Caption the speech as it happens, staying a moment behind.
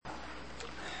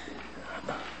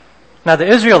Now the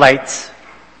Israelites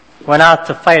went out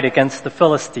to fight against the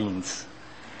Philistines.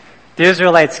 The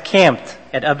Israelites camped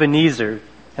at Ebenezer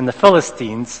and the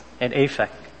Philistines at Aphek.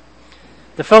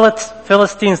 The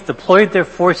Philistines deployed their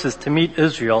forces to meet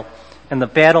Israel, and the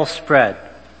battle spread.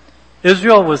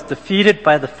 Israel was defeated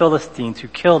by the Philistines, who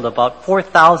killed about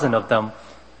 4,000 of them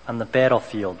on the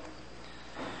battlefield.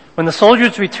 When the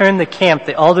soldiers returned to camp,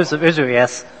 the elders of Israel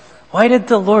asked, "Why did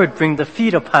the Lord bring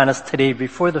defeat upon us today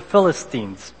before the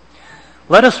Philistines?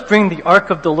 Let us bring the ark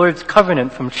of the Lord's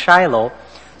covenant from Shiloh,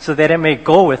 so that it may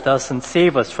go with us and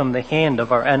save us from the hand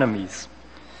of our enemies."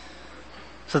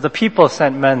 So the people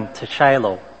sent men to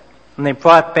Shiloh, and they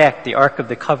brought back the ark of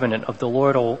the covenant of the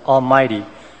Lord Almighty,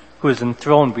 who is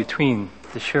enthroned between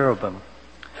the cherubim.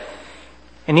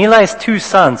 And Eli's two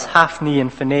sons, Hophni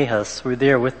and Phinehas, were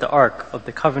there with the ark of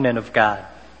the covenant of God.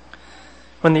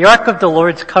 When the ark of the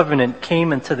Lord's covenant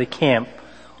came into the camp,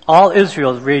 all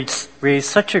Israel raised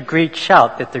such a great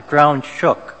shout that the ground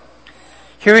shook.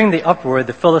 Hearing the uproar,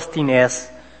 the Philistine asked,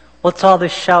 "What's all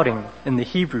this shouting in the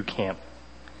Hebrew camp?"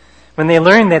 When they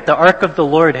learned that the ark of the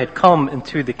Lord had come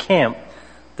into the camp,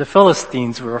 the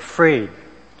Philistines were afraid.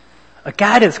 "A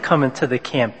god has come into the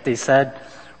camp," they said.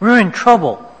 "We're in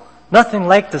trouble. Nothing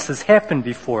like this has happened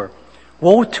before.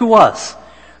 Woe to us!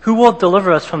 Who will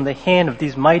deliver us from the hand of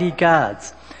these mighty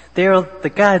gods? They are the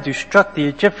gods who struck the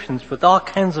Egyptians with all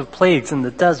kinds of plagues in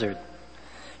the desert.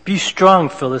 Be strong,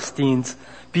 Philistines.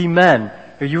 Be men,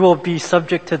 or you will be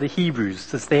subject to the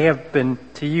Hebrews, as they have been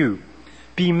to you.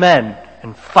 Be men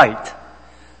and fight."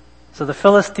 So the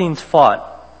Philistines fought,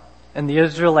 and the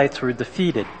Israelites were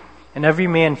defeated, and every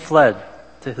man fled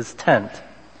to his tent.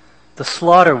 The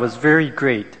slaughter was very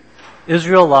great.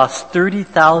 Israel lost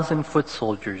 30,000 foot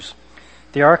soldiers.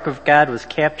 The ark of God was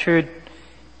captured,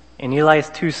 and Eli's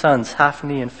two sons,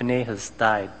 Hophni and Phinehas,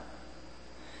 died.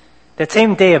 That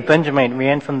same day, a Benjamite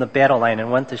ran from the battle line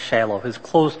and went to Shiloh, his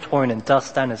clothes torn and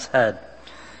dust on his head.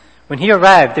 When he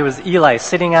arrived, there was Eli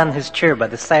sitting on his chair by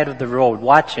the side of the road,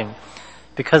 watching,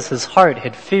 because his heart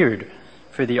had feared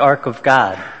for the ark of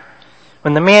God.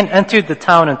 When the man entered the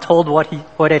town and told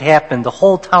what had happened, the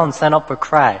whole town sent up a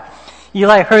cry.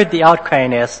 Eli heard the outcry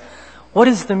and asked, "What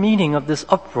is the meaning of this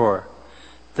uproar?"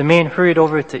 The man hurried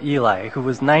over to Eli, who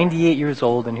was 98 years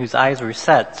old and whose eyes were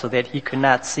set so that he could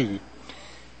not see.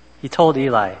 He told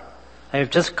Eli, "I have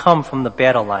just come from the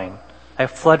battle line. I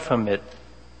fled from it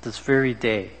this very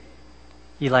day."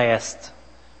 Eli asked,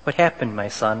 "What happened, my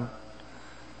son?"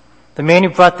 The man who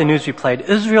brought the news replied,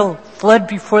 "Israel fled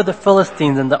before the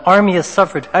Philistines, and the army has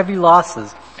suffered heavy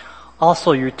losses.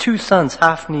 Also, your two sons,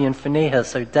 Hophni and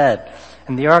Phinehas, are dead,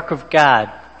 and the ark of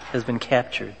God has been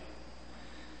captured."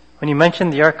 When he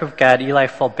mentioned the ark of God, Eli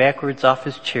fell backwards off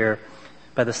his chair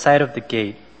by the side of the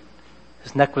gate.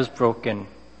 His neck was broken,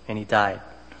 and he died,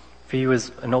 for he was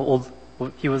an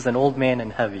old man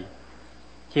and heavy.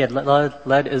 He had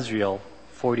led Israel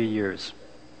 40 years.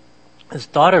 His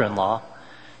daughter-in-law,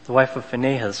 the wife of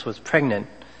Phinehas, was pregnant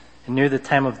and near the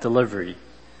time of delivery.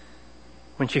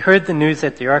 When she heard the news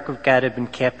that the ark of God had been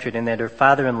captured and that her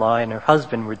father-in-law and her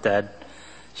husband were dead,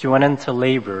 she went into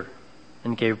labor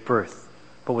and gave birth,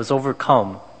 but was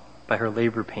overcome by her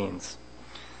labor pains.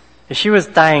 As she was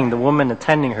dying, the woman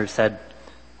attending her said,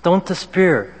 "Don't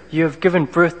despair, you have given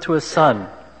birth to a son."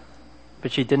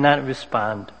 But she did not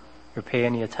respond or pay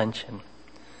any attention.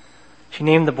 She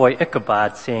named the boy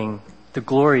Ichabod, saying, "The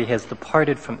glory has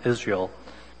departed from Israel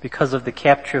because of the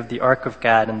capture of the ark of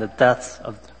God and the deaths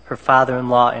of her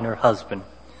father-in-law and her husband."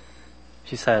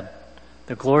 She said,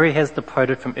 "The glory has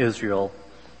departed from Israel,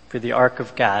 for the ark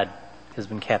of God has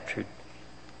been captured."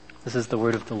 This is the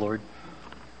word of the Lord.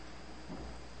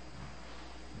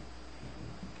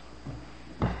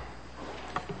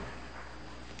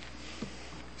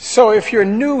 So if you're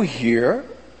new here,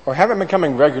 or haven't been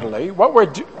coming regularly, what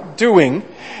we're doing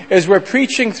is we're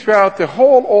preaching throughout the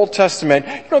whole Old Testament.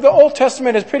 You know, the Old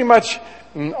Testament is pretty much,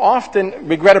 often,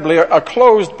 regrettably, a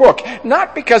closed book.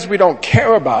 Not because we don't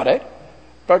care about it,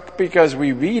 but because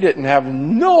we read it and have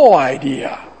no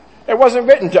idea. It wasn't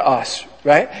written to us,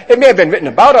 right? It may have been written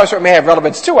about us, or it may have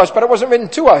relevance to us, but it wasn't written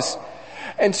to us.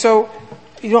 And so,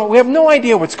 we have no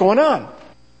idea what's going on.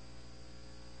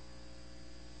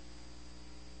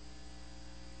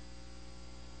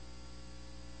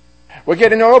 We're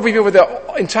getting an overview of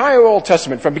the entire Old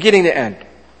Testament from beginning to end.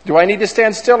 Do I need to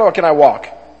stand still or can I walk?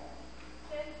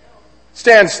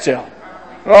 Stand still.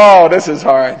 Oh, this is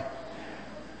hard.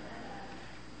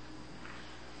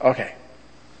 Okay.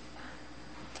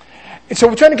 And so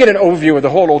we're trying to get an overview of the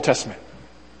whole Old Testament.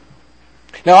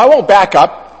 Now, I won't back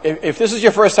up. If this is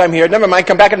your first time here, never mind,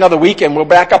 come back another week and we'll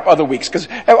back up other weeks. Because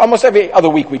almost every other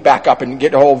week we back up and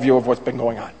get a whole view of what's been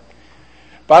going on.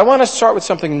 But I want to start with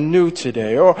something new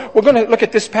today, or we're going to look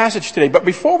at this passage today. But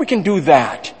before we can do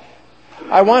that,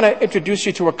 I want to introduce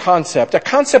you to a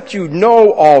concept you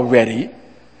know already,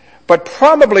 but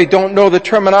probably don't know the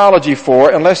terminology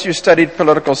for unless you studied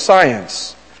political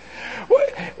science.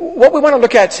 What we want to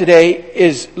look at today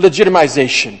is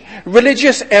legitimization,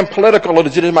 religious and political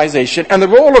legitimization, and the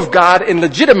role of God in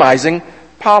legitimizing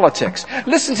politics.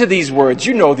 Listen to these words.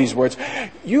 You know these words.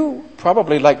 You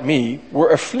probably, like me, were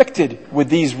afflicted with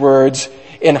these words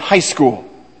in high school.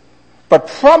 But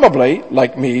probably,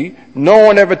 like me, no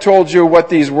one ever told you what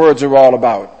these words are all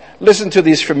about. Listen to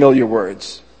these familiar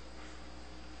words.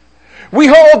 We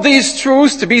hold these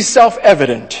truths to be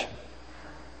self-evident,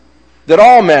 that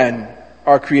all men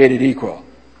are created equal,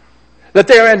 that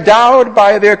they are endowed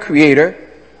by their Creator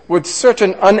with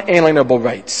certain unalienable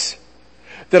rights,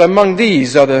 that among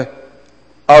these are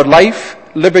life,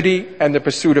 liberty, and the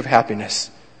pursuit of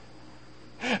happiness.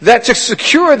 That to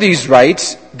secure these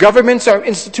rights, governments are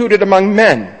instituted among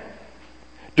men,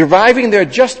 deriving their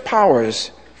just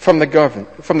powers from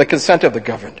the consent of the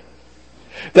governed.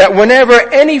 That whenever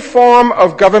any form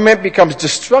of government becomes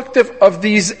destructive of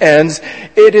these ends,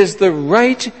 it is the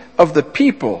right of the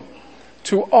people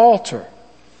to alter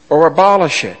or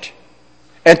abolish it,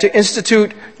 and to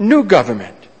institute new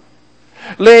government,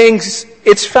 laying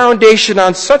its foundation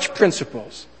on such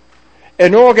principles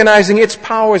and organizing its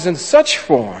powers in such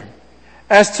form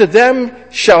as to them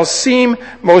shall seem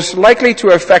most likely to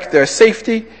affect their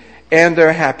safety and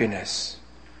their happiness.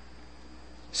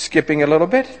 Skipping a little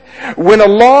bit. When a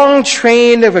long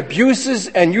train of abuses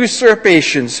and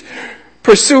usurpations,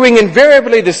 pursuing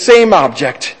invariably the same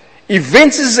object,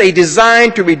 evinces a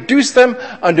design to reduce them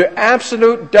under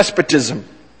absolute despotism,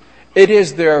 it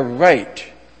is their right,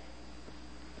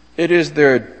 it is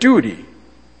their duty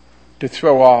to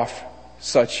throw off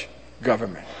such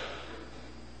government.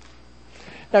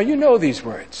 Now, you know these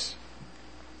words.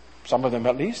 Some of them,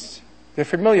 at least. They're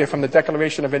familiar from the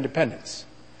Declaration of Independence.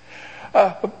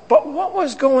 But what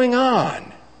was going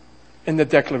on in the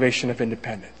Declaration of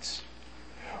Independence?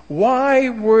 Why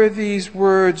were these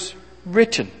words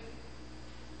written?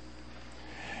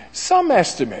 Some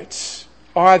estimates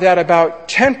are that about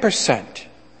 10%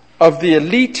 of the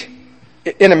elite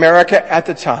in America at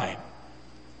the time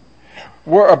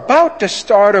were about to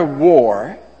start a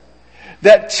war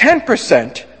that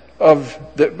 10% of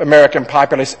the American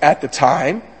populace at the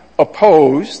time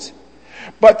opposed,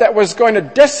 but that was going to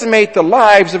decimate the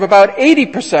lives of about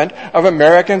 80% of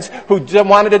Americans who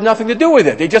wanted nothing to do with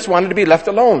it. They just wanted to be left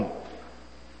alone.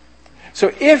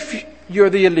 So if you're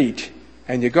the elite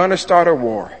and you're going to start a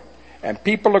war and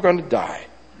people are going to die,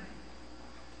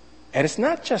 and it's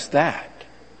not just that,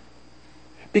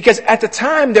 because at the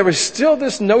time there was still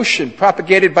this notion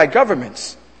propagated by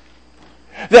governments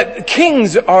that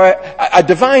kings are a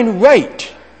divine right,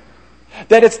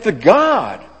 that it's the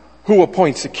God who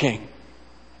appoints a king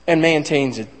and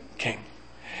maintains a king.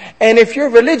 And if you're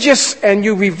religious and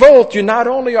you revolt, you not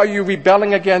only are you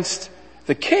rebelling against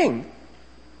the king,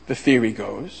 the theory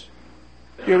goes,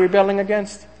 you're rebelling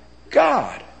against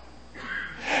God.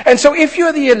 And so if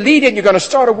you're the elite and you're going to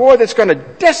start a war that's going to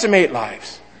decimate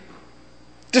lives,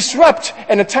 disrupt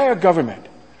an entire government,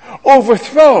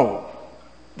 overthrow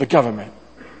the government,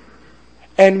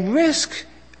 and risk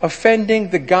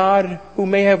offending the God who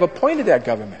may have appointed that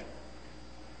government,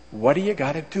 what do you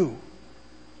got to do?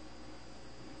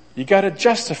 You got to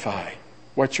justify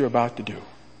what you're about to do.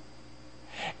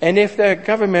 And if that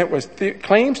government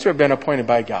claims to have been appointed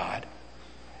by God,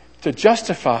 to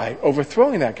justify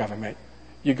overthrowing that government,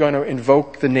 you're going to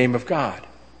invoke the name of God.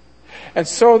 And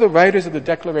so the writers of the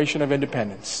Declaration of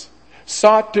Independence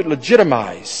sought to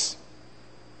legitimize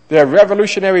their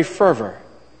revolutionary fervor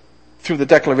through the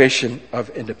Declaration of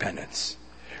Independence.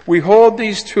 We hold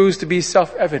these truths to be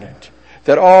self-evident,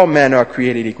 that all men are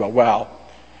created equal. Well,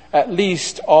 at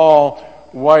least all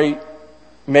white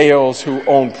males who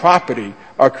own property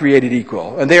are created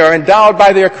equal. And they are endowed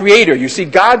by their Creator. You see,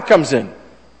 God comes in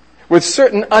with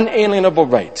certain unalienable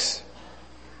rights.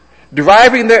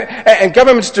 And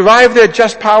governments derive their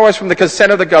just powers from the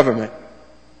consent of the government,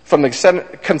 from the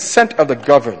consent of the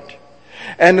governed.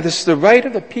 And it is the right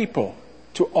of the people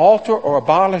to alter or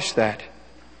abolish that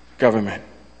government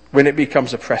when it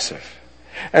becomes oppressive.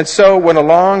 And so when a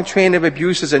long train of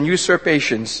abuses and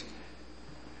usurpations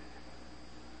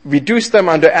reduce them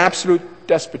under absolute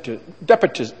despotism,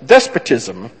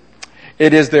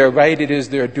 it is their right, it is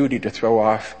their duty to throw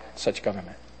off such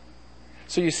government.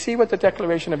 So you see what the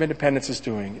Declaration of Independence is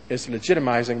doing, is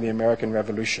legitimizing the American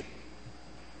Revolution.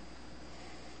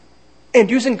 And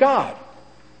using God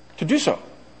to do so.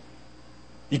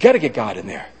 You got to get God in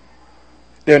there.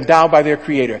 They're endowed by their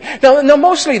Creator. Now,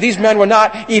 mostly these men were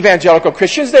not evangelical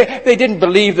Christians. They didn't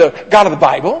believe the God of the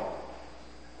Bible.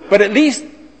 But at least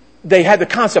they had the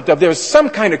concept of there was some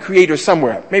kind of Creator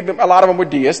somewhere. Maybe a lot of them were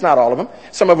deists, not all of them.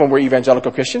 Some of them were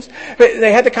evangelical Christians. But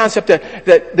they had the concept that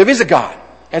there is a God.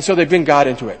 And so they bring God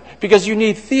into it. Because you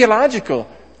need theological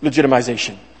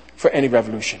legitimization for any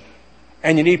revolution.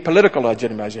 And you need political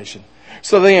legitimization.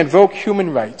 So they invoke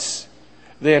human rights.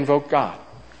 They invoke God.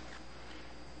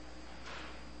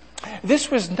 This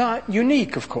was not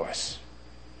unique, of course.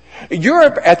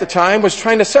 Europe at the time was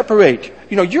trying to separate.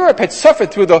 Europe had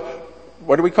suffered through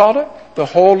what do we call it? The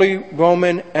Holy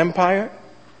Roman Empire.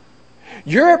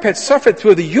 Europe had suffered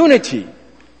through the unity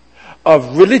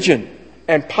of religion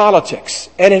and politics,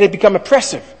 and it had become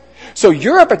oppressive. So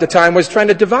Europe at the time was trying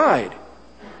to divide.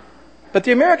 But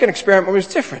the American experiment was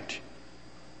different.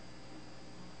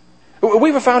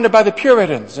 We were founded by the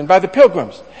Puritans and by the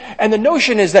Pilgrims. And the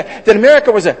notion is that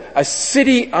America was a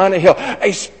city on a hill,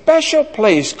 a special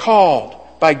place called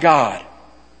by God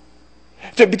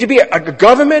to be a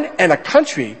government and a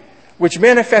country which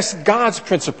manifests God's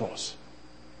principles.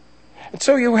 And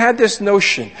so you had this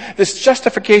notion, this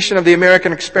justification of the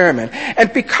American experiment.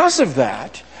 And because of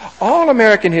that, all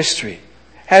American history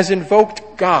has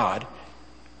invoked God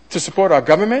to support our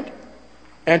government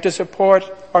and to support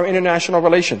our international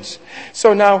relations.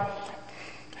 So now,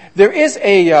 there is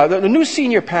the new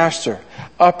senior pastor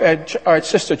up at our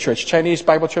sister church, Chinese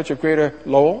Bible Church of Greater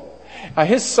Lowell.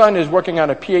 His son is working on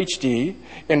a PhD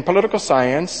in political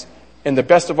science in the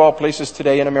best of all places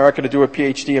today in America to do a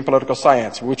PhD in political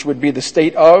science, which would be the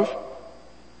state of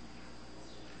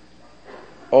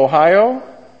Ohio,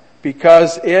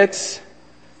 because it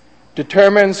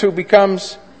determines who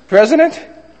becomes president.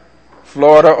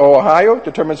 Florida or Ohio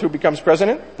determines who becomes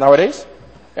president nowadays.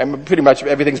 And pretty much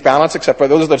everything's balanced except for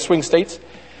those are the swing states.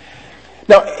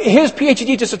 Now, his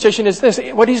PhD dissertation is this.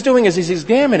 What he's doing is he's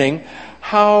examining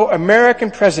how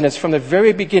American presidents from the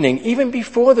very beginning, even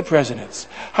before the presidents,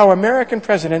 how American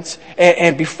presidents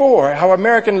and before, how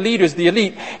American leaders, the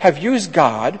elite, have used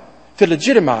God to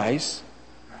legitimize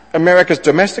America's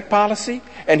domestic policy,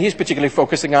 and he's particularly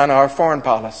focusing on our foreign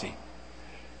policy.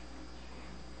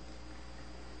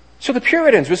 So the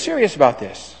Puritans were serious about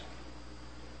this.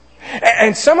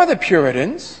 And some of the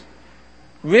Puritans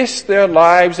risked their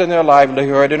lives and their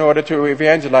livelihood in order to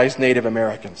evangelize Native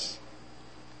Americans.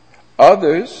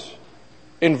 Others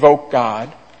invoked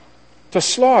God to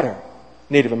slaughter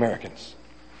Native Americans.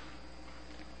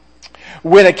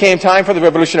 When it came time for the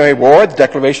Revolutionary War, the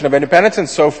Declaration of Independence and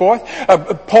so forth,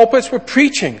 pulpits were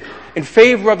preaching in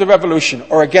favor of the revolution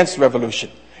or against the revolution,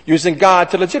 using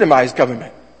God to legitimize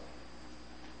government.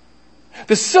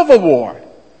 The Civil War,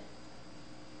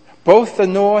 both the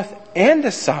North and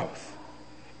the South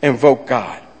invoked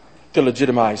God to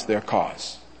legitimize their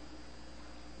cause.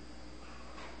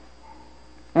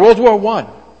 World War I,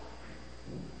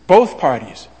 both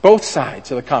parties, both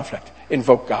sides of the conflict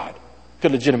invoked God to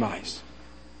legitimize.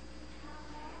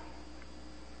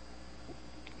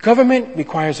 Government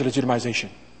requires a legitimization.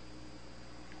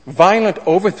 Violent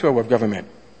overthrow of government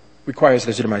requires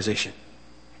legitimization.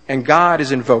 And God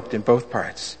is invoked in both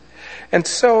parts. And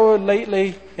so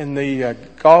lately, in the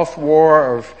Gulf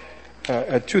War of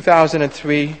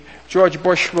 2003, George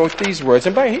Bush wrote these words.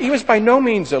 And he was by no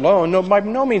means alone, by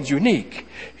no means unique.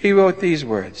 He wrote these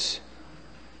words.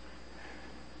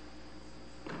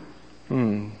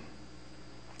 The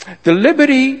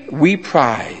liberty we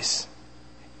prize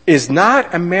is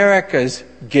not America's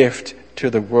gift to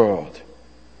the world.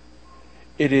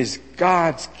 It is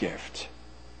God's gift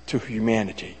to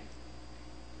humanity.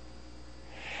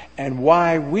 And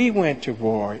why we went to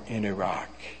war in Iraq,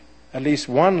 at least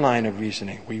one line of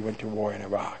reasoning we went to war in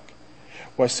Iraq,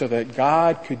 was so that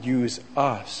God could use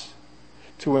us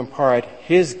to impart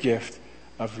His gift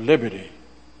of liberty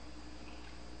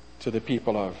to the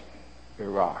people of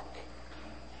Iraq,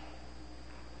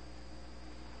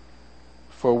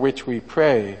 for which we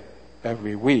pray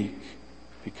every week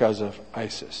because of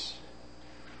ISIS.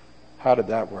 How did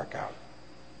that work out?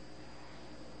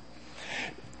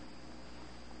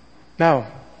 Now,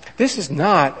 this is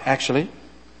not actually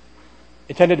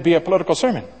intended to be a political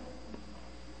sermon.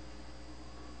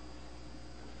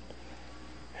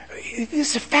 This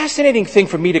is a fascinating thing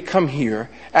for me to come here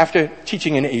after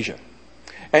teaching in Asia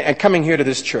and coming here to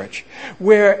this church,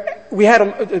 where we had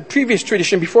a previous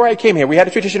tradition. Before I came here, we had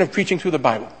a tradition of preaching through the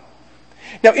Bible.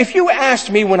 Now, if you asked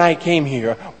me when I came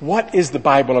here, what is the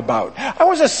Bible about? I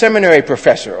was a seminary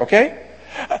professor, okay?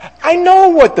 I know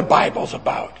what the Bible's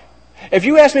about. If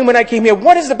you asked me when I came here,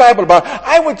 what is the Bible about?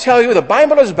 I would tell you the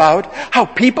Bible is about how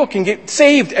people can get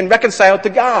saved and reconciled to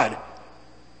God.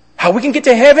 How we can get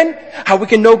to heaven, how we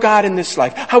can know God in this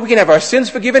life, how we can have our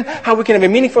sins forgiven, how we can have a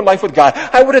meaningful life with God.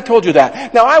 I would have told you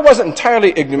that. Now, I wasn't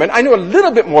entirely ignorant. I knew a little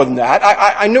bit more than that.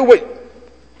 I knew what,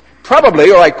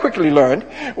 probably, or I quickly learned,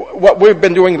 what we've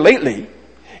been doing lately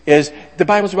is the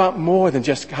Bible's about more than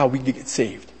just how we get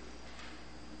saved.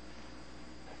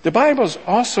 The Bible's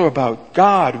also about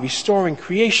God restoring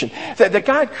creation. That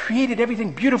God created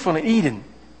everything beautiful in Eden.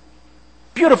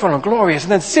 Beautiful and glorious.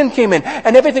 And then sin came in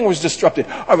and everything was disrupted.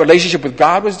 Our relationship with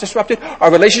God was disrupted. Our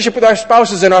relationship with our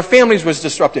spouses and our families was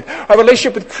disrupted. Our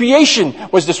relationship with creation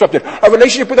was disrupted. Our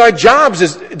relationship with our jobs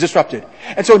is disrupted.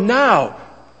 And so now,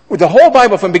 with the whole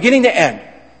Bible from beginning to end,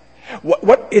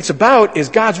 what it's about is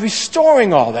God's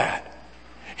restoring all that.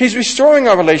 He's restoring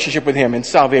our relationship with Him in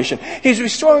salvation. He's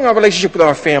restoring our relationship with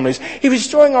our families. He's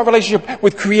restoring our relationship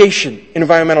with creation in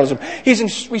environmentalism.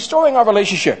 He's restoring our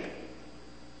relationship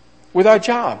with our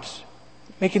jobs,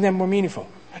 making them more meaningful.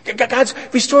 God's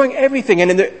restoring everything.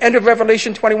 And in the end of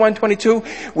Revelation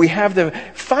 21:22, we have the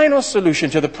final solution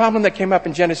to the problem that came up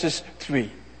in Genesis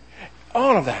 3.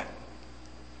 All of that.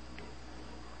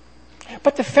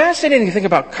 But the fascinating thing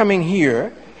about coming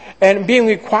here and being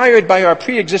required by our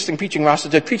pre-existing preaching roster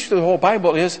to preach through the whole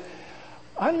Bible is,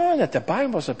 I learned that the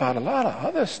Bible's about a lot of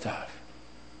other stuff.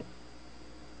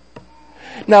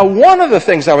 Now, one of the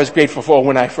things I was grateful for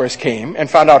when I first came and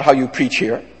found out how you preach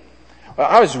here, well,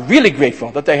 I was really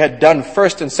grateful that they had done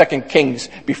 1st and 2nd Kings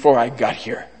before I got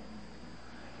here.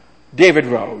 David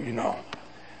Rowe,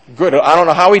 good. I don't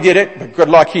know how he did it, but good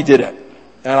luck he did it.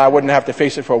 And I wouldn't have to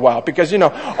face it for a while. Because,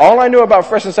 all I knew about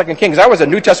 1st and 2nd Kings, I was a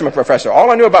New Testament professor.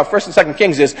 All I knew about 1st and 2nd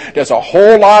Kings is there's a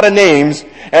whole lot of names,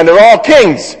 and they're all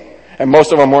kings. And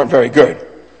most of them weren't very good.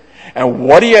 And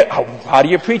how do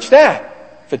you preach that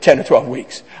for 10 or 12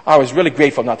 weeks? I was really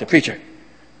grateful not to preach it.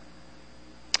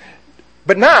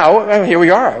 But now, here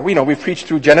we are. We've preached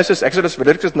through Genesis, Exodus,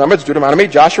 Leviticus, Numbers, Deuteronomy,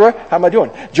 Joshua. How am I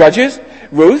doing? Judges,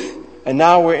 Ruth, and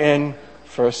now we're in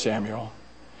 1 Samuel.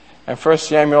 And 1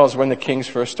 Samuel is when the kings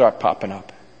first start popping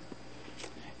up.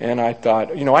 And I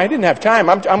thought, I didn't have time.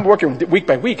 I'm working week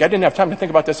by week. I didn't have time to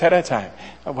think about this ahead of time.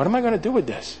 What am I going to do with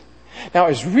this? Now,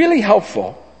 it's really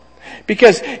helpful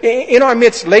because in our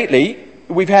midst lately,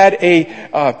 we've had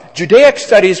a Judaic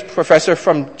studies professor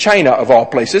from China, of all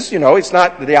places. It's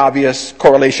not the obvious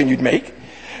correlation you'd make.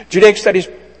 Judaic studies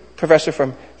professor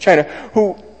from China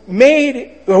who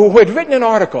had written an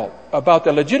article about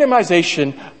the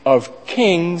legitimization of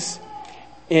kings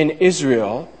in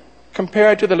Israel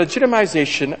compared to the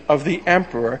legitimization of the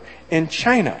emperor in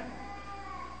China.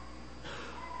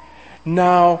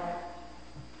 Now,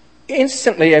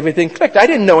 instantly everything clicked. I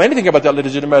didn't know anything about the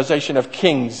legitimization of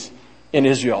kings in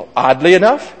Israel. Oddly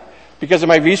enough, because of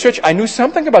my research, I knew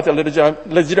something about the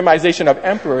legitimization of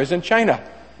emperors in China.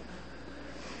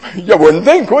 You wouldn't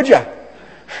think, would you?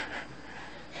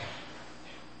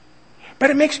 But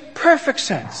it makes perfect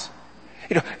sense.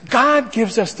 God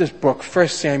gives us this book, 1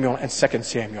 Samuel and 2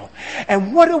 Samuel.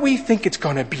 And what do we think it's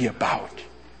going to be about?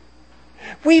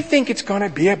 We think it's going to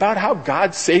be about how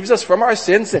God saves us from our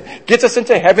sins and gets us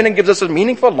into heaven and gives us a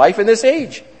meaningful life in this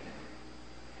age.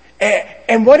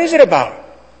 And what is it about?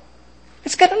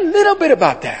 It's got a little bit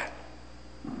about that.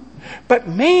 But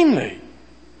mainly,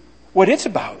 what it's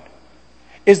about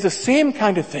is the same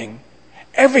kind of thing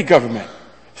every government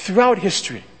throughout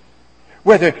history,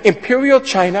 whether imperial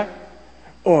China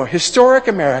or historic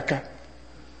America,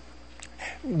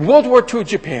 World War II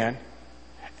Japan,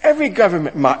 every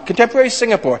government, contemporary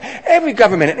Singapore, every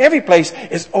government in every place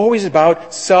is always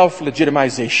about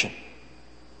self-legitimization.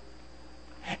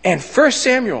 And 1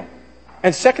 Samuel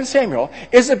and 2 Samuel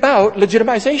is about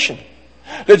legitimization.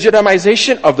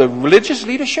 Legitimization of the religious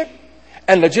leadership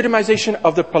and legitimization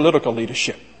of the political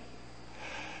leadership.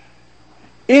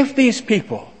 If these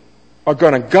people are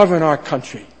going to govern our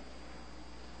country,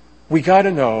 we got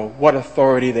to know what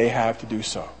authority they have to do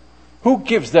so. Who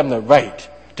gives them the right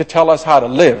to tell us how to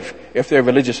live if they're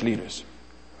religious leaders?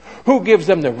 Who gives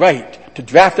them the right to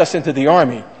draft us into the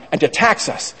army and to tax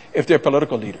us if they're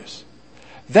political leaders?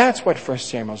 That's what 1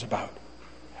 Samuel's about.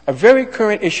 A very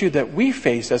current issue that we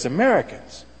face as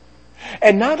Americans.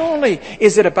 And not only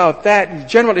is it about that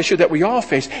general issue that we all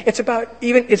face,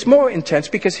 it's more intense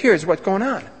because here's what's going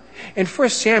on. In 1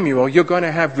 Samuel, you're going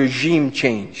to have regime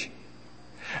change.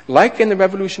 Like in the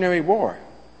Revolutionary War.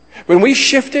 When we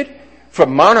shifted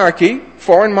from monarchy,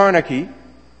 foreign monarchy,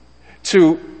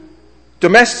 to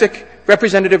domestic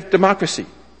representative democracy.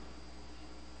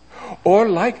 Or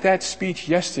like that speech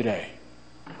yesterday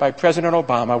by President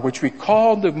Obama, which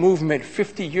recalled the movement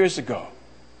 50 years ago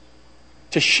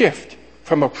to shift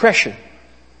from oppression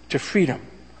to freedom,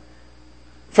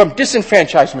 from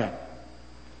disenfranchisement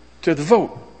to the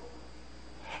vote.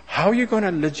 How are you going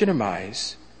to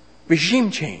legitimize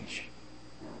regime change?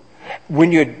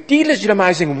 When you're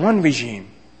delegitimizing one regime,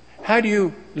 how do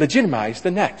you legitimize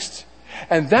the next?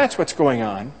 And that's what's going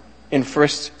on in 1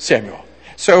 Samuel.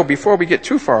 So before we get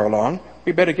too far along,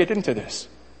 we better get into this.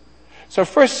 So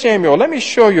 1 Samuel, let me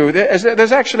show you.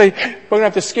 There's actually, we're going to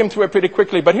have to skim through it pretty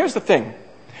quickly, but here's the thing,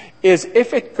 is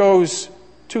if it goes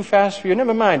too fast for you,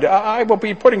 never mind. I will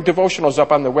be putting devotionals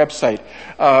up on the website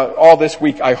all this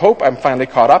week. I hope I'm finally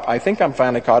caught up. I think I'm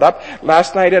finally caught up.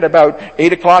 Last night at about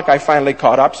 8 o'clock, I finally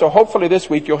caught up. So hopefully this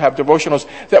week you'll have devotionals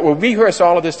that will rehearse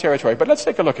all of this territory. But let's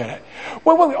take a look at it.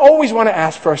 Well, what we always want to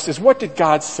ask first is, what did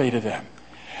God say to them?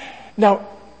 Now,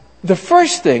 the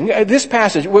first thing, this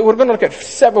passage, we're going to look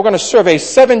at we're going to survey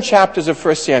 7 chapters of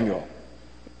 1 Samuel.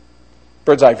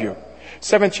 Bird's eye view.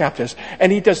 7 chapters.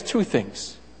 And he does 2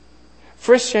 things.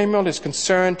 1 Samuel is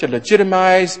concerned to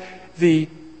legitimize the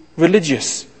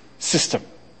religious system.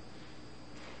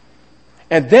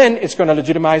 And then it's going to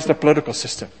legitimize the political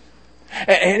system.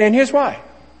 And here's why.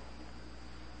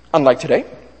 Unlike today,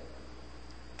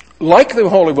 like the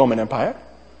Holy Roman Empire,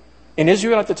 in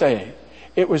Israel at the time,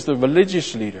 it was the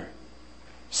religious leader,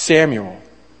 Samuel,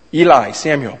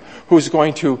 who's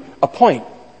going to appoint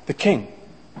the king.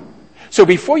 So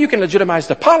before you can legitimize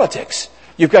the politics,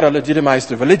 you've got to legitimize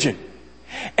the religion.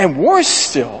 And worse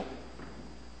still,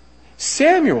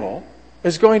 Samuel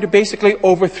is going to basically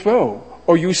overthrow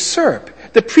or usurp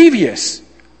the previous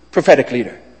prophetic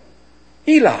leader,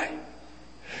 Eli.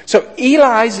 So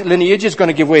Eli's lineage is going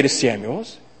to give way to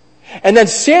Samuel's, and then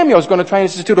Samuel is going to try and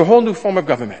institute a whole new form of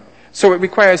government. So it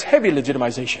requires heavy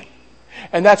legitimization.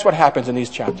 And that's what happens in these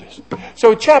chapters.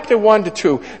 So chapter 1 to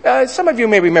 2, some of you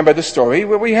may remember the story.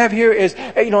 What we have here is,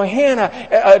 Hannah,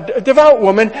 a devout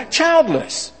woman,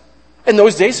 childless. In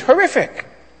those days, horrific.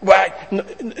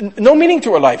 No meaning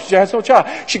to her life. She has no child.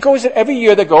 She goes every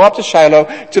year. They go up to Shiloh,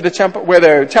 to the temple where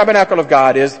the tabernacle of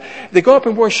God is. They go up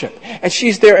and worship, and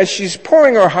she's there, and she's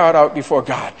pouring her heart out before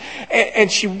God, and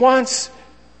she wants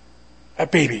a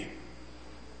baby.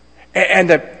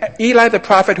 And Eli, the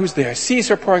prophet who's there, sees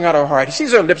her pouring out her heart. He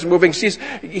sees her lips moving.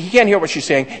 He can't hear what she's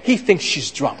saying. He thinks she's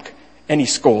drunk, and he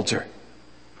scolds her.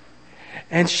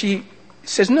 And she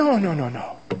says, "No.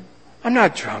 I'm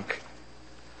not drunk.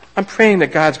 I'm praying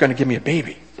that God's going to give me a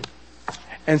baby."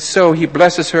 And so he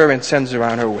blesses her and sends her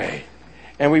on her way.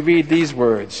 And we read these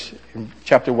words in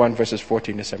chapter 1, verses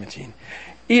 14 to 17.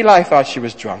 Eli thought she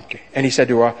was drunk, and he said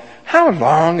to her, "How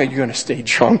long are you going to stay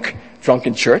drunk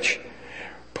in church?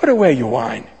 Put away your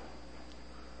wine."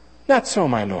 "Not so,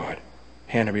 my lord,"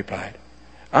 Hannah replied.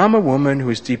 "I'm a woman who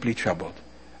is deeply troubled.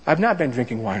 I've not been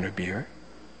drinking wine or beer.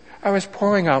 I was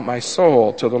pouring out my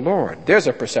soul to the Lord." There's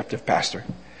a perceptive pastor.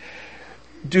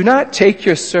 "Do not take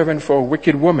your servant for a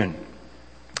wicked woman.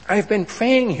 I've been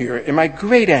praying here in my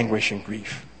great anguish and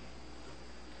grief."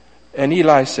 And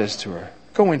Eli says to her,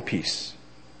 "Go in peace.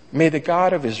 May the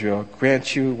God of Israel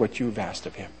grant you what you've asked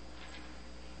of him."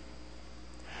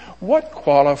 What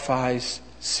qualifies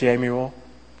Samuel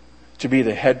to be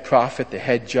the head prophet, the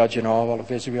head judge in all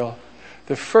of Israel?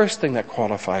 The first thing that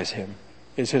qualifies him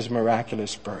is his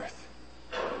miraculous birth.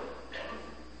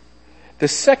 The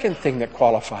second thing that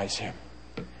qualifies him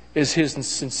is his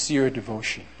sincere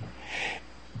devotion.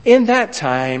 In that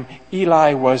time,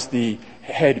 Eli was the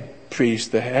head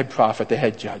priest, the head prophet, the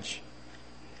head judge.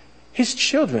 His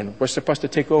children were supposed to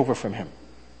take over from him.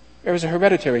 It was a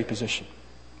hereditary position.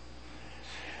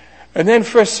 And then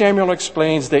 1 Samuel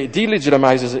explains, they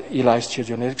delegitimizes Eli's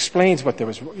children. It explains what there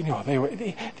was,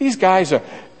 these guys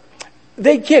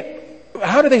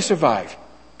how do they survive?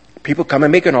 People come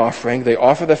and make an offering. They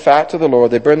offer the fat to the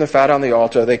Lord. They burn the fat on the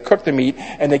altar. They cook the meat,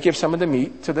 and they give some of the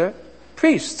meat to the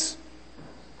priests,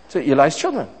 to Eli's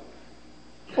children.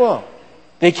 Well,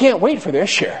 they can't wait for their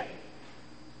share.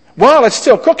 While it's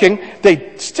still cooking,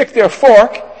 they stick their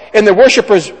fork in the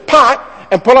worshiper's pot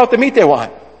and pull out the meat they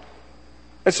want.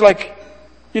 It's like,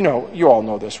 you all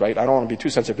know this, right? I don't want to be too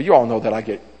sensitive, but you all know that I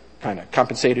get kind of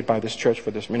compensated by this church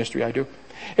for this ministry I do.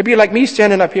 It'd be like me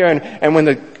standing up here and when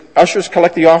the ushers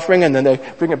collect the offering and then they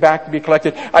bring it back to be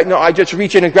collected, I just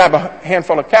reach in and grab a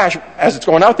handful of cash as it's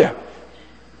going out there.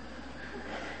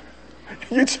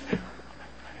 Do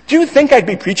you think I'd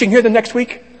be preaching here the next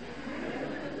week?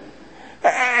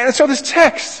 And so this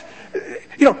text,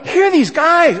 here are these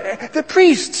guys, the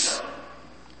priests.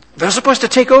 They're supposed to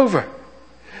take over.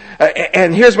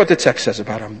 And here's what the text says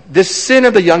about them. "This sin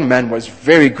of the young men was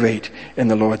very great in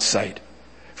the Lord's sight,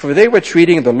 for they were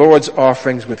treating the Lord's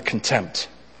offerings with contempt.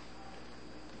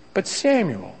 But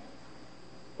Samuel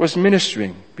was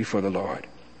ministering before the Lord.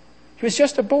 He was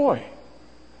just a boy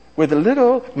with a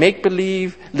little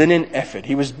make-believe linen ephod.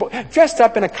 He was dressed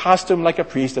up in a costume like a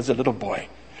priest as a little boy,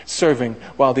 serving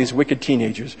while these wicked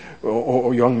teenagers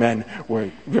or young men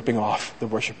were ripping off the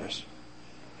worshipers.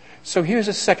 So here's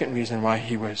a second reason why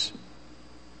he was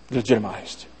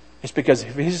legitimized. It's because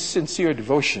of his sincere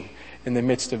devotion in the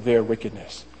midst of their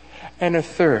wickedness. And a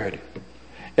third,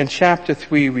 in chapter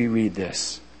 3 we read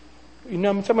this. You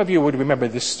know, some of you would remember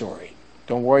this story.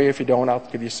 Don't worry if you don't, I'll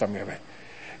give you a summary of it.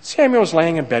 Samuel's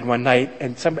laying in bed one night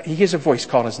and he hears a voice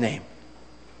call his name.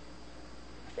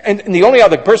 And the only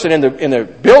other person in the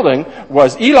building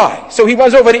was Eli. So he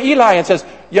runs over to Eli and says,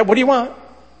 "Yeah, what do you want?"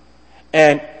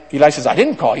 And Eli says, "I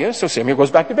didn't call you." So Samuel goes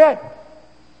back to bed.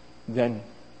 Then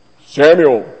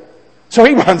Samuel. So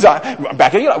he runs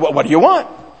back to Eli. "What do you want?"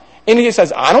 And he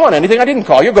says, "I don't want anything. I didn't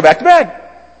call you. Go back to bed."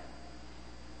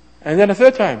 And then a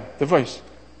third time, the voice,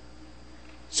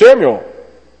 "Samuel."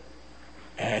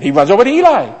 And he runs over to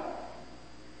Eli.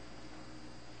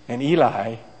 And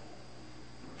Eli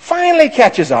finally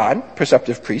catches on,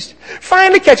 perceptive priest,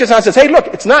 finally catches on and says, "Hey, look,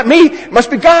 it's not me. It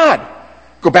must be God.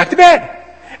 Go back to bed."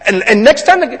 And next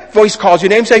time the voice calls your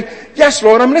name, say, "Yes,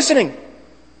 Lord, I'm listening."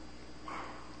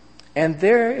 And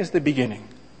there is the beginning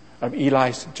of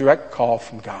Eli's direct call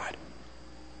from God.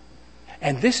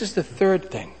 And this is the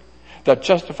third thing that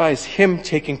justifies him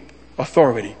taking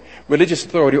authority, religious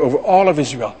authority over all of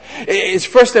Israel. It's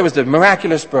first there was the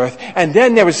miraculous birth, and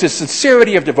then there was his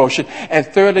sincerity of devotion, and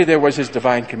thirdly there was his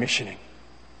divine commissioning.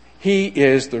 He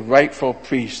is the rightful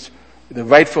priest, the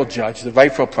rightful judge, the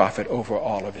rightful prophet over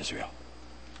all of Israel.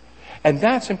 And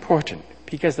that's important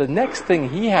because the next thing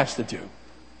he has to do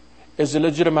is to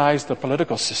legitimize the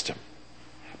political system,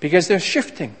 because they're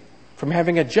shifting from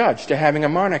having a judge to having a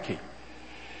monarchy.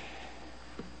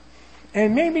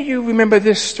 And maybe you remember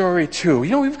this story too.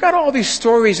 You know, we've got all these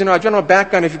stories in our general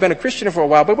background if you've been a Christian for a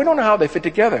while, but we don't know how they fit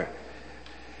together.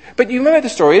 But you remember the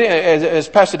story, as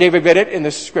Pastor David read it in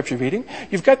the scripture reading.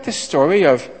 You've got this story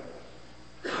of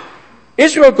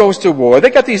Israel goes to war. They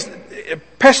got these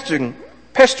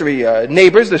pestery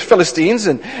neighbors, the Philistines,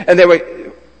 and they were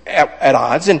at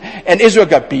odds, and Israel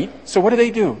got beat. So what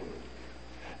do?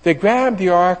 They grabbed the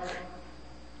Ark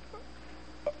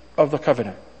of the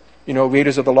Covenant. You know,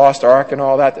 Raiders of the Lost Ark and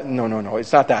all that. No,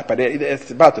 it's not that, but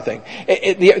it's about the thing.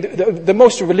 The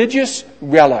most religious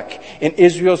relic in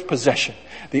Israel's possession,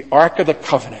 the Ark of the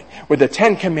Covenant, with the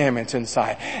 10 Commandments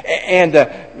inside, and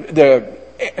the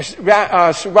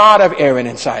rod of Aaron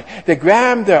inside. They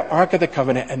grab the Ark of the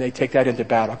Covenant and they take that into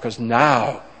battle, because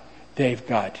now they've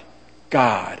got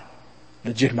God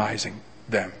legitimizing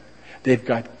them. They've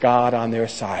got God on their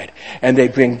side. And they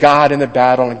bring God in the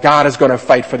battle, and God is going to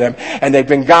fight for them. And they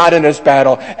bring God in this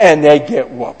battle, and they get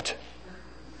whooped.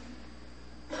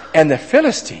 And the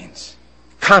Philistines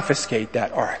confiscate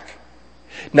that ark.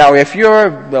 Now, if you're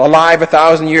alive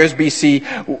 1,000 years BC,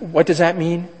 what does that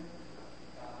mean?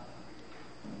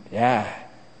 Yeah,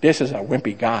 this is a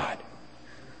wimpy God.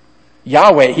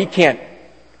 Yahweh, he can't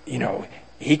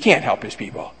help his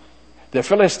people. The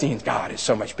Philistines' God is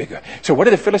so much bigger. So what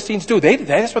do the Philistines do?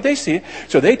 That's what they see.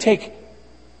 So they take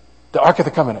the Ark of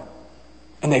the Covenant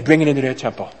and they bring it into their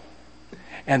temple.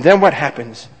 And then what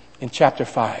happens in chapter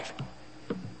 5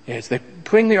 is they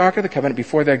bring the Ark of the Covenant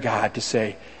before their God to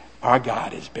say, "Our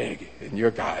God is big and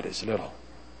your God is little."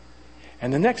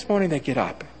 And the next morning they get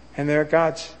up and their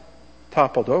God's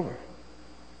toppled over.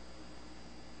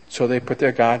 So they put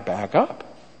their God back up.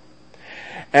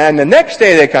 And the next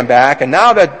day they come back, and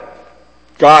now that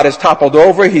God is toppled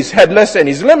over, he's headless and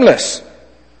he's limbless.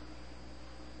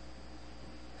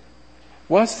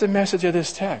 What's the message of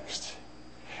this text?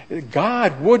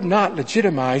 God would not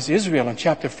legitimize Israel in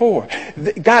chapter 4.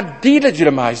 God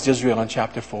delegitimized Israel in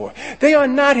chapter 4. They are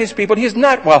not his people. He's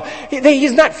not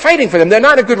fighting for them. They're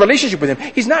not in a good relationship with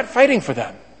him. He's not fighting for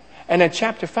them. And in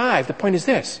chapter 5, the point is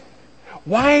this.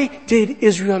 Why did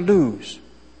Israel lose?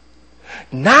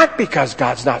 Not because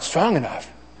God's not strong enough.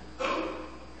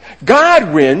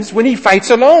 God wins when he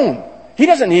fights alone. He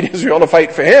doesn't need Israel to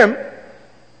fight for him.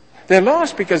 They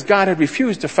lost because God had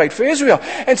refused to fight for Israel.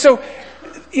 And so,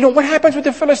 what happens with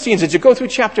the Philistines as you go through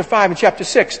chapter 5 and chapter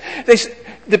 6?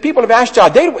 The people of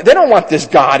Ashdod, they don't want this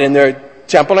God in their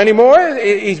temple anymore.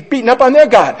 He's beating up on their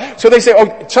God. So they say,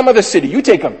 some other city, you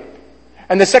take him.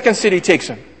 And the second city takes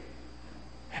him.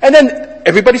 And then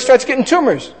everybody starts getting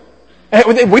tumors.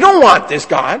 We don't want this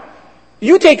God.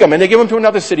 You take him. And they give him to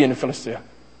another city in Philistia.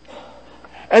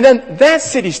 And then that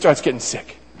city starts getting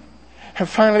sick. And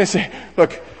finally they say,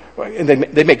 look, and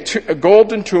they make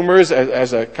golden tumors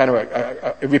as a kind of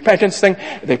a repentance thing.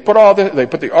 They put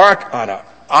the ark on a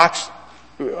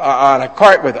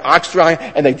cart with ox drawing,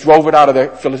 and they drove it out of the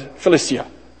Philistia.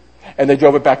 and they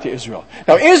drove it back to Israel.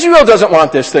 Now, Israel doesn't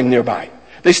want this thing nearby.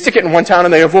 They stick it in one town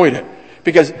and they avoid it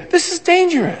because this is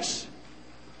dangerous.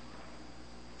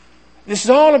 This is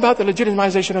all about the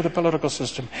legitimization of the political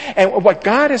system. And what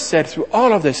God has said through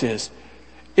all of this is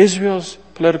Israel's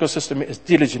political system is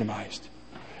delegitimized.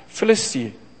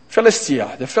 Philistia,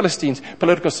 the Philistines'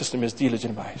 political system is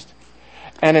delegitimized.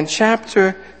 And in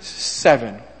chapter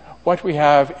 7, what we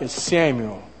have is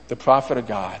Samuel, the prophet of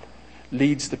God,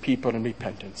 leads the people in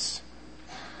repentance.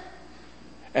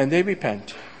 And they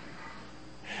repent.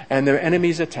 And their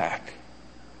enemies attack.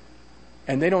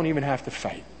 And they don't even have to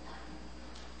fight.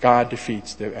 God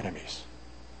defeats their enemies.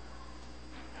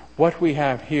 What we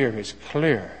have here is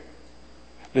clear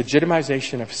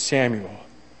legitimization of Samuel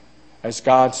as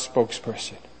God's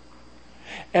spokesperson.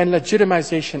 And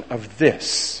legitimization of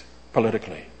this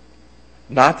politically.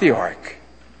 Not the ark,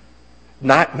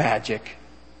 not magic,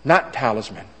 not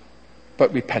talisman,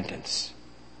 but repentance.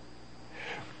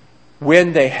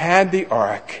 When they had the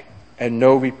ark and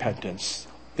no repentance,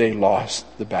 they lost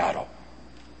the battle,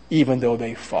 even though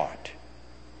they fought.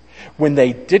 When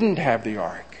they didn't have the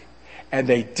ark and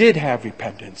they did have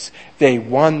repentance, they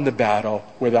won the battle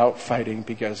without fighting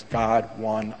because God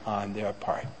won on their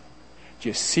part. Do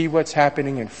you see what's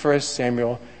happening in 1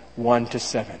 Samuel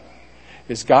 1-7?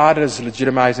 Is God is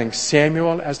legitimizing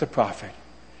Samuel as the prophet,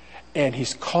 and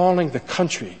he's calling the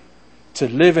country to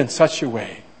live in such a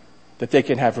way that they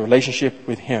can have a relationship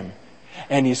with him.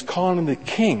 And he's calling the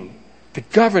king to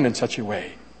govern in such a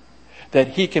way that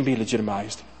he can be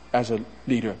legitimized as a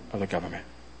leader of the government.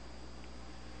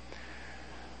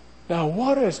 Now,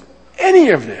 what does any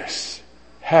of this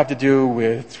have to do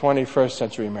with 21st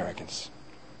century Americans?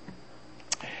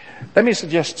 Let me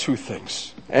suggest two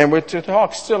things. And we're to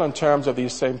talk still in terms of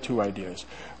these same two ideas.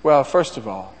 Well, first of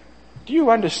all, do you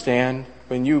understand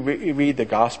when you read the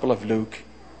Gospel of Luke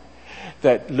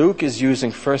that Luke is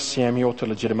using 1 Samuel to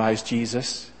legitimize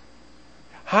Jesus?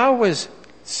 How was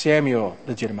Samuel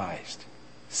legitimized?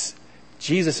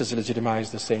 Jesus is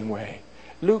legitimized the same way.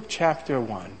 Luke chapter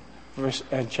 1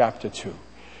 and chapter 2.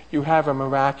 You have a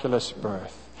miraculous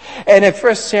birth. And in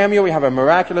 1 Samuel, we have a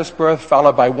miraculous birth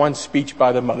followed by one speech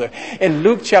by the mother. In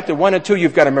Luke chapter 1 and 2,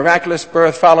 you've got a miraculous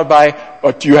birth followed by,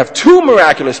 or you have two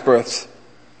miraculous births,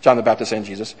 John the Baptist and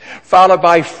Jesus, followed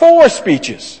by 4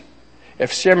 speeches.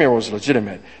 If Samuel was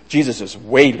legitimate, Jesus is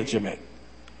way legitimate.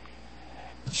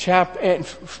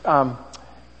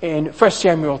 In 1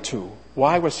 Samuel 2,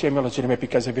 why was Samuel legitimate?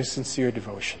 Because of his sincere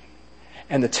devotion.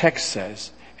 And the text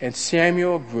says, and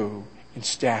Samuel grew in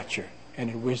stature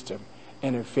and in wisdom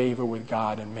and in favor with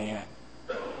God and man.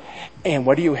 And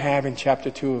what do you have in chapter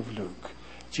 2 of Luke?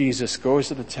 Jesus goes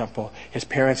to the temple. His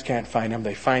parents can't find him.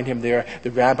 They find him there.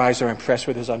 The rabbis are impressed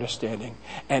with his understanding.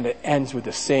 And it ends with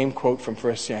the same quote from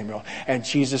 1 Samuel. And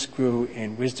Jesus grew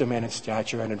in wisdom and in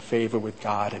stature and in favor with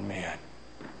God and man.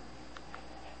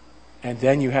 And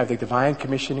then you have the divine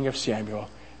commissioning of Samuel,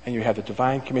 and you have the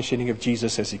divine commissioning of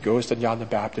Jesus as he goes to John the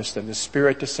Baptist, and the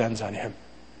Spirit descends on him.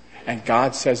 And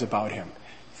God says about him,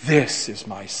 this is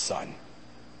my son.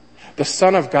 The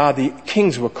Son of God, the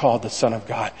kings were called the Son of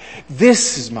God.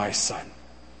 This is my son.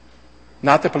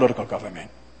 Not the political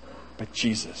government, but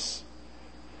Jesus.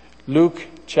 Luke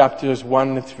chapters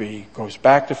 1 and 3 goes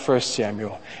back to 1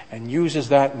 Samuel and uses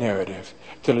that narrative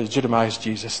to legitimize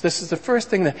Jesus. This is the first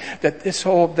thing that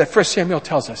 1 Samuel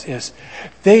tells us is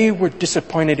they were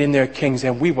disappointed in their kings,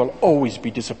 and we will always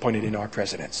be disappointed in our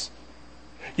presidents.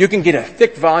 You can get a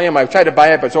thick volume. I tried to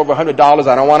buy it, but it's over $100.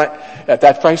 I don't want it at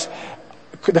that price.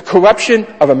 The corruption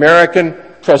of American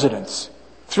presidents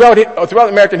throughout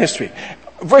American history.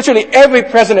 Virtually every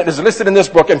president is listed in this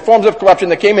book in forms of corruption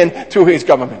that came in through his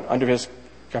government, under his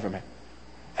government.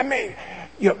 I mean,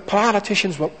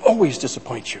 politicians will always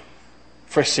disappoint you.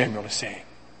 1 Samuel is saying.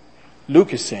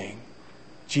 Luke is saying,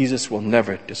 Jesus will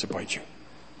never disappoint you.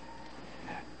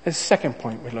 The second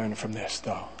point we learn from this,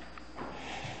 though.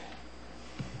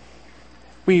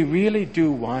 We really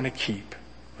do want to keep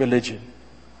religion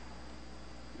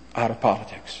out of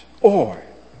politics. Or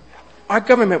our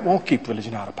government won't keep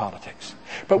religion out of politics.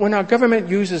 But when our government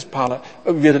uses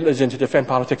religion to defend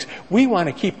politics, we want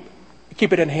to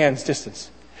keep it at hand's distance.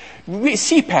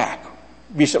 CPAC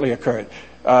recently occurred.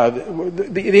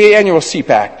 The annual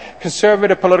CPAC,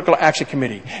 Conservative Political Action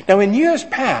Committee. Now, in years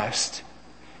past,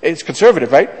 it's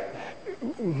conservative, right?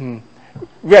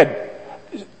 Red.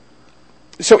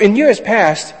 So in years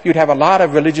past, you'd have a lot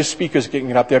of religious speakers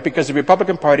getting up there because the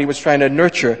Republican Party was trying to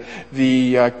nurture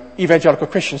the evangelical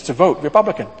Christians to vote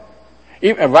Republican.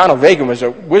 Even Ronald Reagan was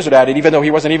a wizard at it, even though he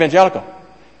wasn't evangelical.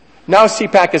 Now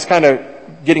CPAC is kind of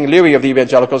getting leery of the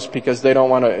evangelicals because they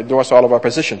don't want to endorse all of our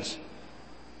positions.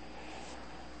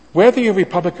 Whether you're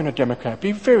Republican or Democrat,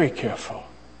 be very careful.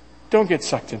 Don't get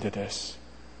sucked into this.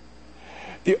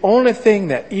 The only thing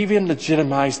that even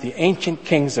legitimized the ancient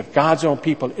kings of God's own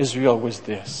people, Israel, was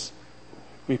this: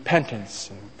 repentance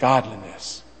and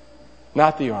godliness.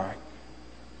 Not the ark,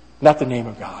 not the name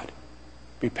of God.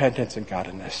 Repentance and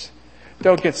godliness.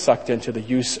 Don't get sucked into the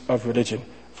use of religion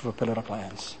for political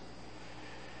ends.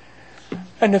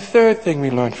 And the third thing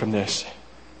we learned from this: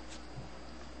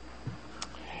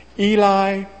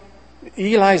 Eli's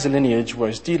lineage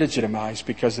was delegitimized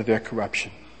because of their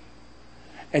corruption.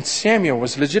 And Samuel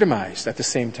was legitimized at the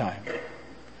same time.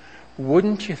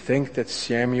 Wouldn't you think that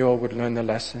Samuel would learn the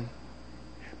lesson?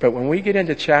 But when we get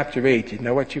into chapter 8, you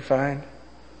know what you find?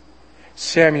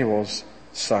 Samuel's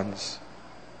sons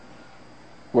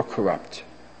were corrupt,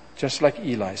 just like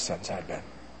Eli's sons had been.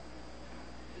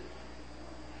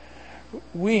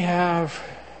 We have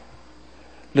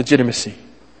legitimacy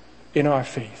in our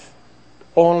faith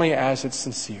only as it's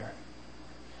sincere.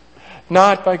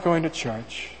 Not by going to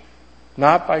church,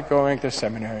 not by going to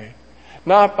seminary,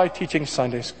 not by teaching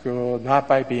Sunday school, not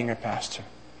by being a pastor,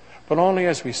 but only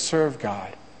as we serve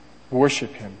God,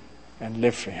 worship Him, and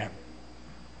live for Him.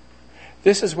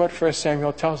 This is what 1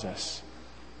 Samuel tells us.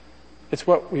 It's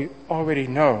what we already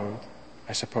know,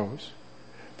 I suppose,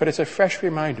 but it's a fresh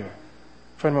reminder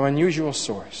from an unusual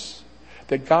source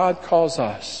that God calls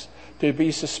us to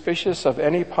be suspicious of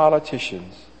any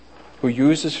politicians who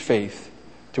uses faith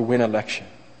to win election.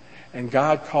 And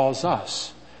God calls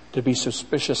us to be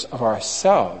suspicious of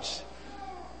ourselves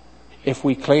if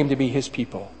we claim to be His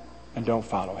people and don't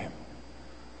follow Him.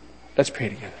 Let's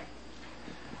pray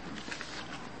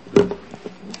together.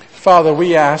 Father,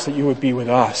 we ask that You would be with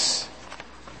us,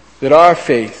 that our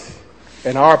faith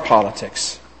and our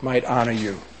politics might honor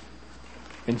You.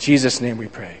 In Jesus' name we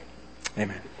pray.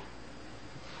 Amen.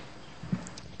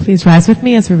 Please rise with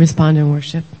me as we respond in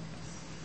worship.